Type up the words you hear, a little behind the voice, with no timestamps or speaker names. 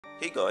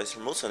Hey guys,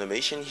 Remote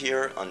Animation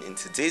here, and in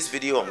today's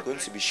video I'm going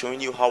to be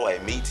showing you how I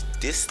made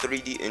this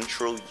 3D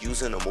intro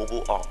using a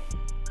mobile app.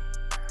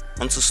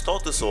 And to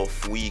start this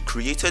off, we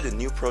created a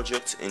new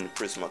project in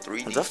Prisma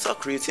 3D. And after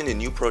creating a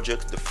new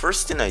project, the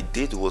first thing I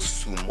did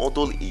was to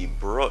model a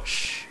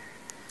brush.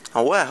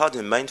 And what I had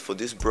in mind for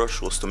this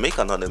brush was to make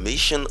an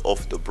animation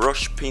of the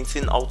brush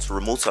painting out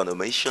remote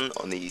animation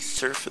on a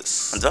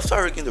surface. And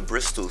after rigging the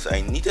bristles, I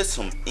needed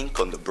some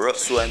ink on the brush.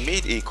 So I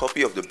made a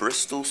copy of the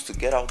bristles to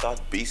get out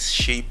that base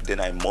shape,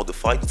 then I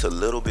modified it a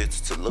little bit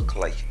to look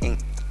like ink.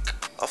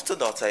 After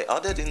that, I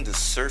added in the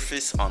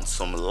surface and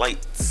some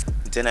lights.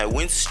 Then I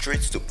went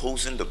straight to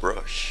posing the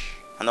brush.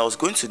 And I was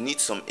going to need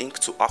some ink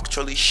to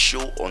actually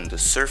show on the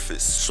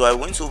surface, so I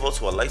went over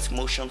to a light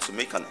motion to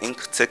make an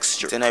ink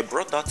texture. Then I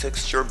brought that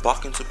texture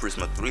back into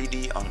Prisma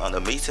 3D and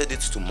animated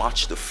it to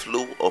match the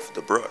flow of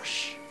the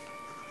brush.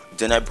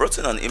 Then I brought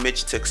in an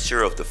image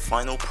texture of the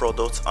final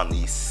product and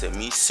a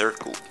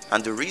semicircle.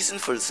 And the reason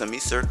for the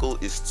semicircle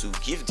is to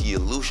give the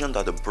illusion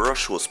that the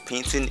brush was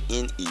painting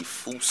in a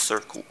full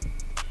circle.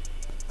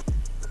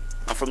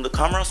 And from the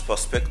camera's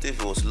perspective,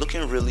 it was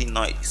looking really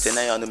nice. Then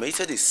I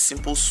animated a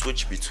simple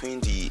switch between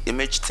the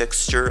image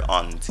texture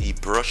and the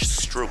brush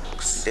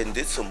strokes. Then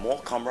did some more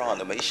camera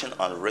animation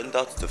and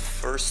rendered the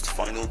first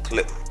final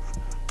clip.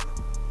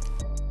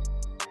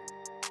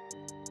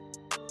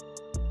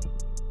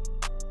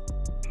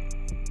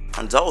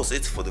 And that was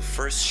it for the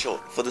first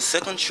shot. For the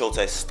second shot,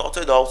 I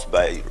started out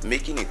by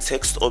making a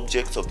text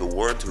object of the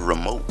word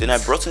remote. Then I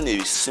brought in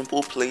a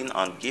simple plane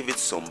and gave it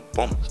some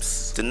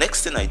bumps. The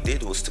next thing I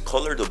did was to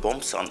color the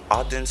bumps and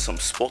add in some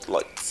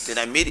spotlights. Then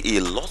I made a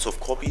lot of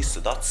copies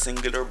to that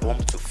singular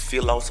bump to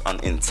fill out an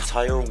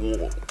entire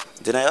wall.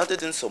 Then I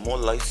added in some more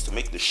lights to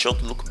make the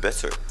shot look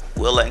better.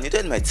 Well, I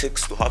needed my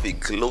text to have a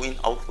glowing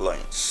outline,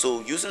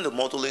 so using the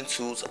modeling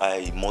tools,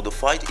 I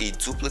modified a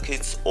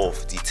duplicate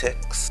of the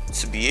text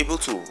to be able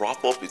to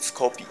wrap up its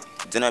copy.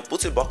 Then I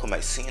put it back on my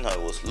scene and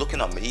it was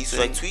looking amazing,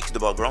 so I tweaked the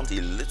background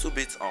a little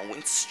bit and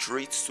went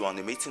straight to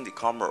animating the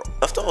camera.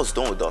 After I was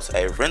done with that,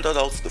 I rendered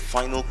out the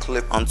final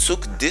clip and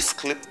took this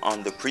clip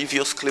and the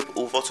previous clip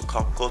over to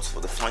CapCut for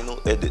the final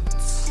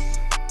edits.